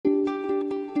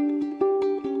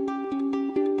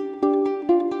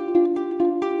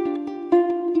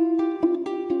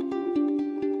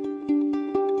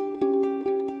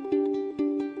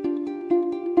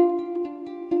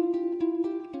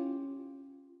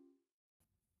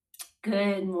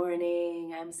Good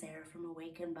morning. I'm Sarah from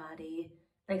Awakened Body.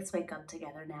 Let's wake up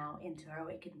together now into our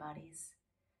awakened bodies.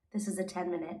 This is a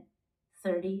 10-minute,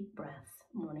 30 breath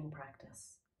morning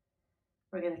practice.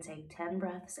 We're going to take 10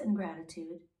 breaths in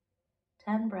gratitude,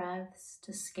 10 breaths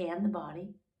to scan the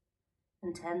body,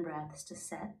 and 10 breaths to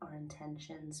set our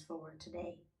intentions for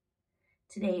today.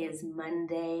 Today is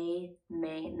Monday,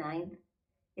 May 9th.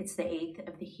 It's the 8th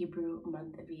of the Hebrew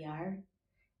month of Iyar.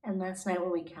 And last night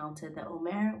when we counted the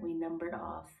Omer, we numbered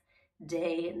off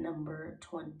day number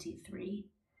 23.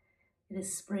 It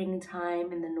is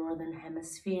springtime in the Northern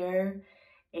Hemisphere,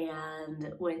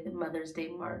 and with Mother's Day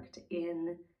marked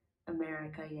in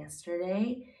America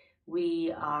yesterday,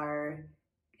 we are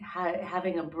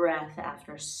having a breath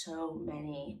after so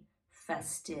many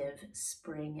festive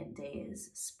spring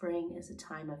days. Spring is a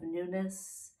time of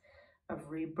newness, of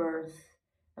rebirth,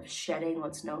 of shedding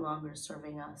what's no longer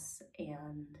serving us,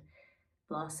 and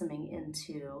blossoming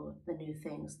into the new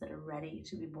things that are ready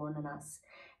to be born in us.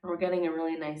 And we're getting a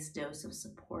really nice dose of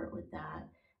support with that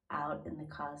out in the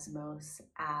cosmos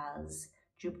as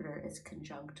Jupiter is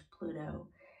conjunct Pluto.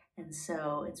 And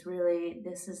so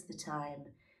this is the time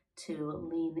to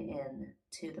lean in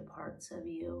to the parts of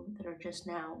you that are just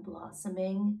now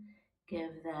blossoming.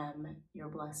 Give them your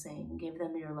blessing, give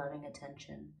them your loving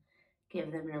attention,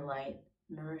 give them your light,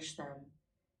 nourish them,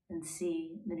 and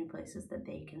see the new places that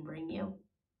they can bring you.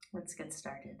 Let's get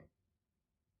started.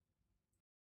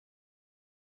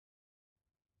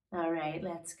 All right,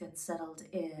 let's get settled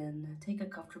in. Take a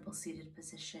comfortable seated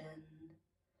position.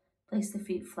 Place the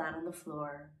feet flat on the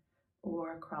floor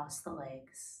or across the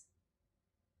legs.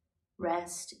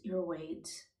 Rest your weight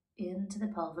into the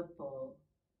pelvic bowl.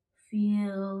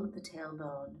 Feel the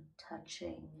tailbone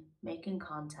touching, making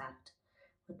contact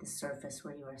with the surface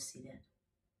where you are seated.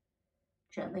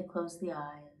 Gently close the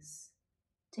eyes.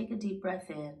 Take a deep breath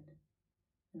in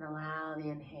and allow the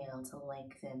inhale to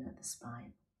lengthen the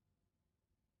spine.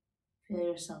 Feel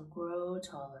yourself grow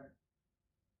taller.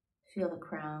 Feel the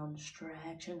crown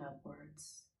stretching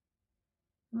upwards.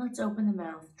 And let's open the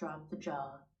mouth, drop the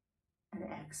jaw, and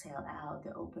exhale out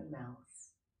the open mouth.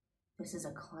 This is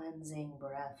a cleansing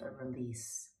breath of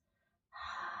release.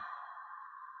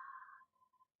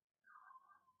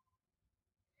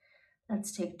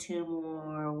 Let's take 2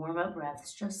 more warm-up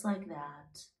breaths just like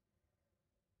that.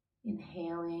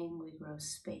 Inhaling, we grow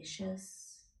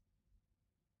spacious,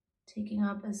 taking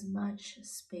up as much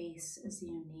space as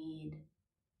you need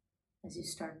as you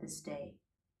start this day.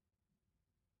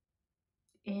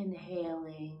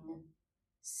 Inhaling,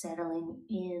 settling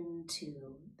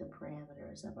into the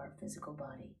parameters of our physical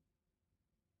body.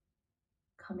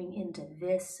 Coming into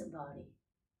this body,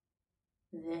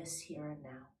 this here and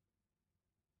now.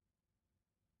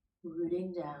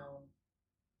 Rooting down.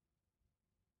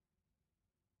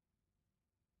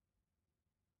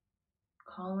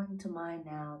 Calling to mind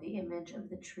now the image of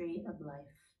the tree of life.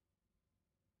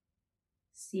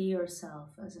 See yourself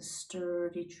as a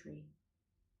sturdy tree.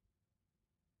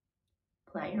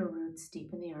 Plant your roots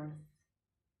deep in the earth.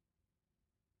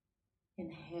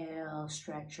 Inhale,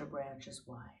 stretch your branches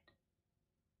wide.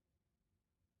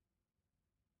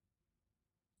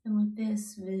 And with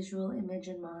this visual image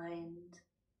in mind,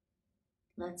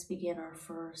 let's begin our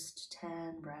first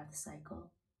 10 breath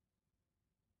cycle.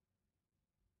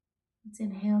 Let's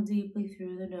inhale deeply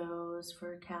through the nose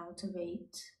for a count of 8.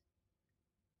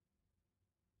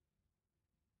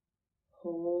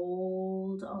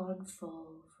 Hold on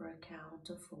full for a count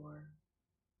of 4.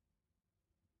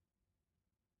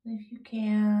 And if you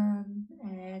can,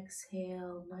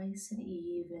 exhale nice and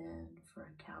even for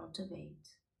a count of 8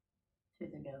 through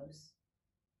the nose.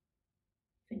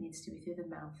 If it needs to be through the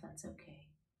mouth, that's okay.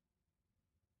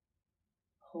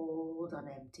 Hold on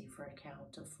empty for a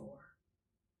count of 4.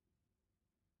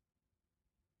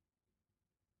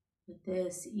 With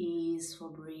this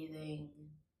easeful breathing,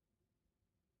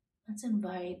 let's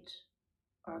invite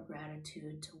our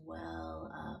gratitude to well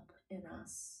up in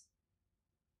us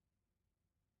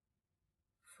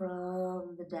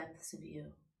from the depths of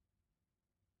you,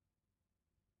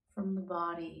 from the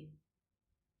body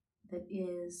that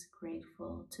is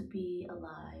grateful to be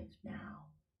alive now.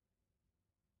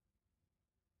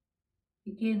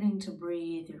 Beginning to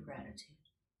breathe your gratitude.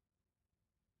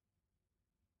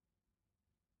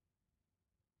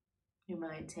 You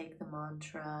might take the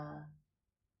mantra,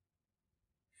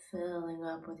 filling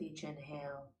up with each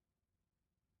inhale,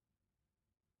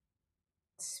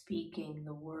 speaking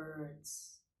the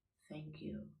words, thank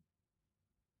you,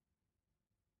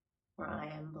 or I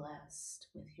am blessed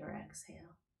with your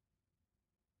exhale.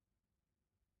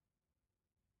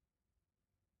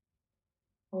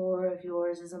 Or if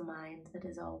yours is a mind that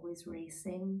is always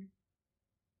racing,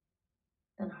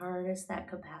 Then harness that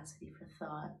capacity for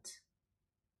thought.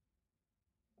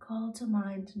 Call to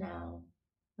mind now,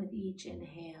 with each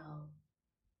inhale,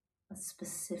 a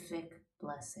specific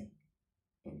blessing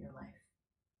in your life.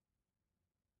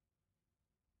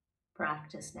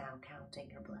 Practice now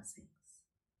counting your blessings.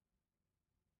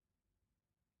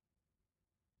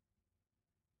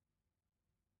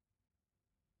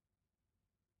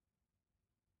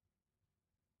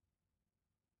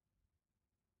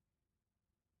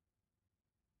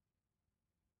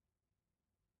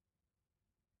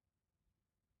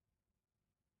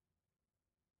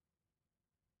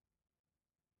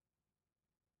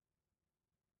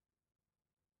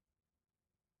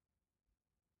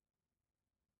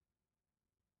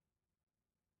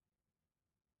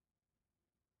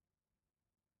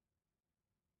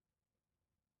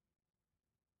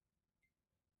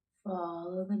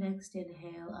 Follow the next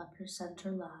inhale up your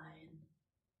center line.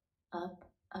 Up,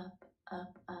 up,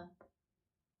 up, up.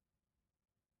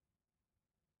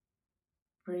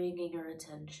 Bringing your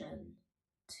attention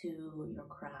to your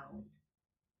crown.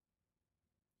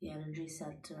 The energy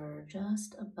center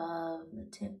just above the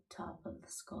tip top of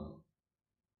the skull.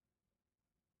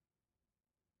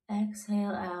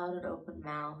 Exhale out an open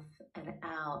mouth and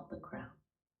out the crown.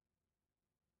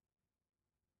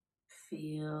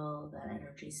 Feel that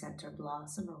energy center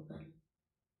blossom open.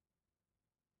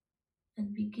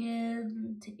 And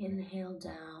begin to inhale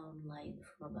down light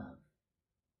from above.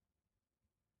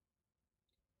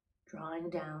 Drawing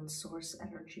down source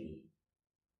energy.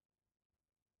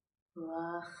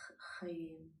 Ruach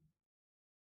Chaim.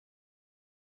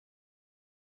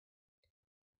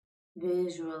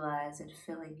 Visualize it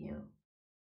filling you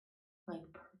like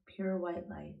pure white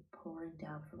light pouring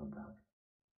down from above.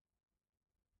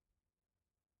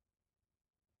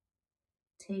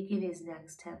 Taking these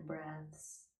next 10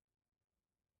 breaths.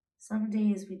 Some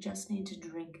days we just need to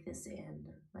drink this in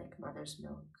like mother's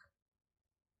milk.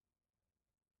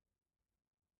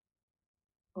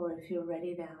 Or if you're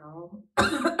ready now,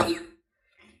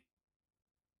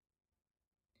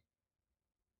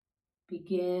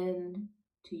 begin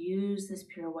to use this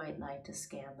pure white light to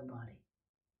scan the body.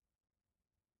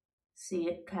 See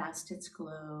it cast its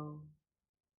glow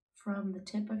from the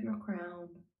tip of your crown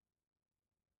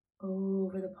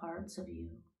over the parts of you,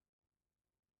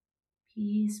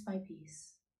 piece by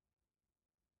piece,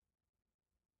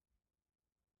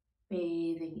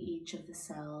 bathing each of the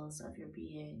cells of your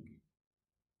being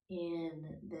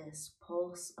in this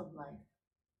pulse of life,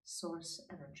 source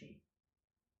energy.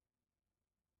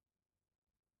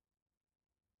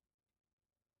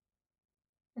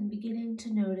 And beginning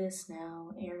to notice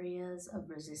now areas of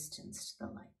resistance to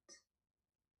the light.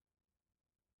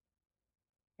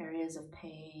 Areas of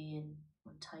pain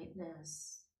or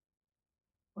tightness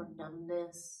or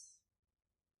numbness.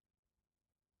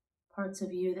 Parts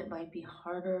of you that might be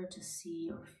harder to see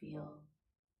or feel.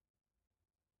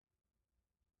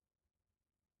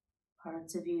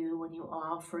 Parts of you when you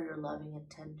offer your loving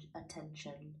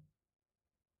attention.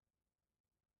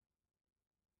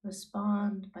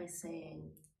 Respond by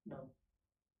saying no.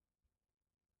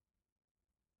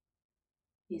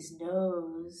 These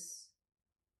no's,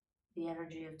 the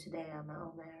energy of today on the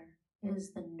Omer,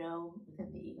 is the no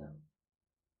within the ego.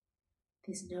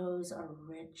 These no's are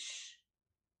rich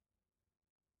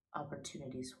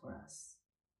opportunities for us.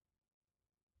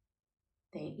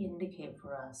 They indicate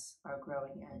for us our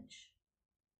growing edge,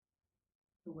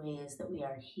 the ways that we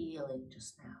are healing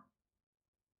just now.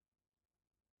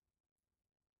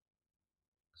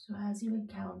 So as you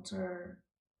encounter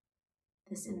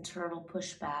this internal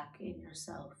pushback in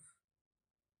yourself,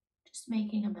 just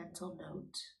making a mental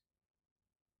note.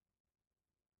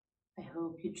 I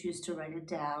hope you choose to write it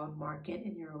down, mark it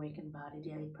in your Awakened Body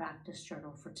Daily Practice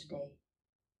Journal for today.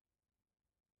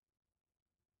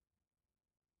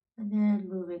 And then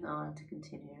moving on to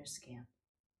continue your scan.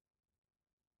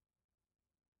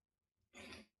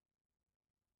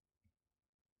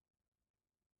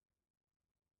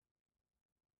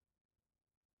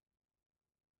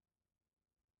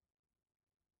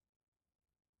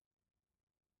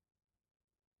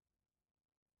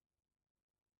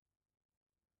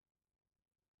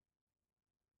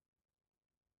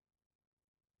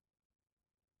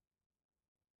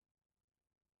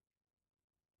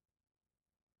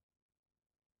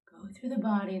 Go through the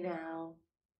body now.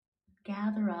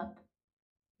 Gather up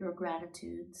your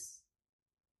gratitudes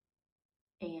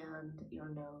and your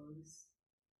no's.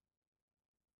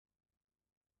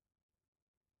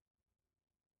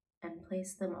 And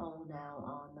place them all now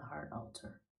on the heart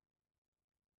altar.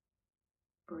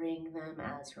 Bring them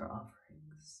as your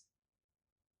offerings.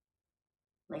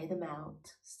 Lay them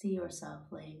out. See yourself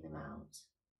laying them out.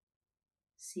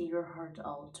 See your heart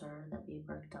altar that we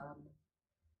worked on,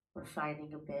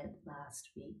 refining a bit last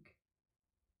week.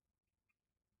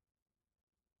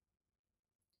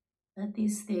 Let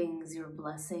these things, your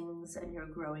blessings and your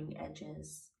growing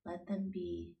edges, let them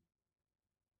be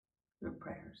your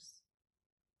prayers.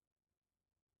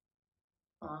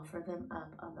 Offer them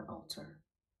up on the altar.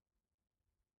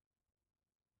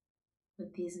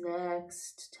 With these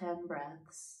next 10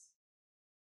 breaths,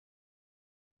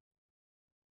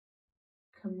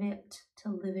 commit to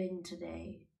living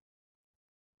today,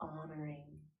 honoring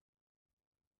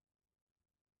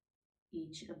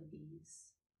each of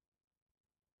these,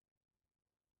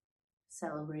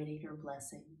 celebrating your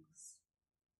blessings,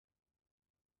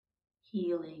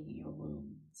 healing your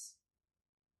wounds.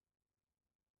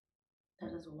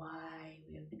 That is why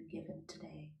we have been given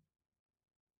today.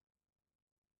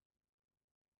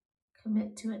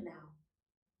 Commit to it now.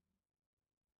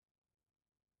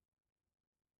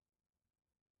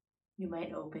 You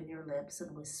might open your lips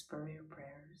and whisper your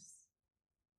prayers.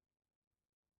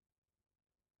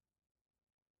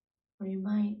 Or you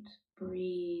might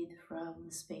breathe from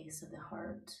the space of the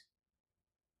heart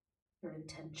your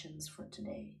intentions for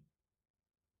today.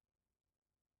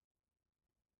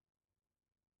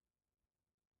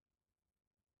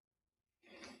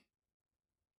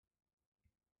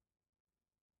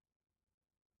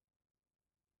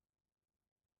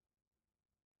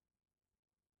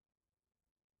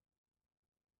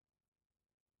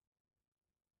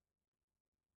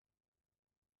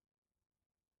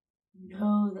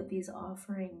 Know that these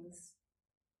offerings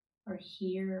are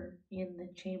here in the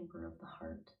chamber of the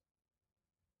heart.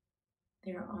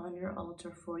 They are on your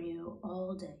altar for you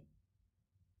all day.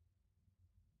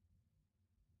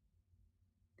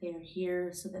 They are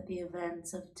here so that the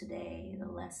events of today, the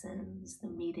lessons, the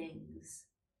meetings,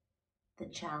 the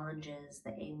challenges,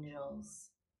 the angels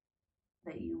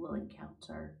that you will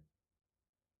encounter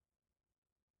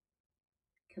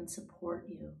can support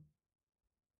you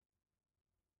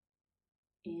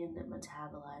in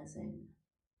metabolizing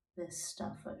this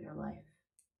stuff of your life.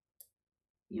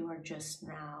 You are just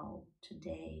now,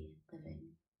 today, living.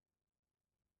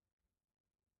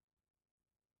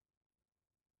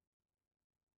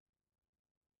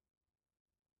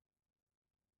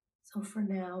 So for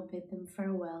now, bid them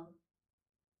farewell.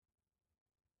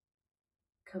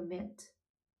 Commit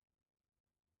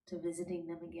to visiting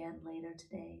them again later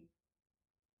today,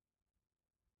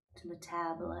 to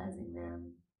metabolizing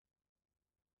them,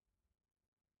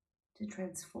 to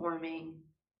transforming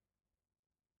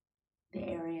the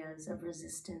areas of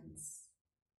resistance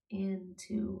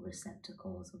into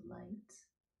receptacles of light,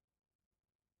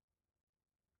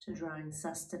 to drawing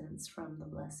sustenance from the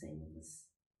blessings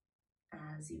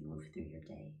as you move through your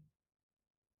day.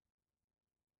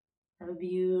 Have a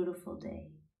beautiful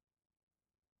day.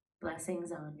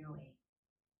 Blessings on your way.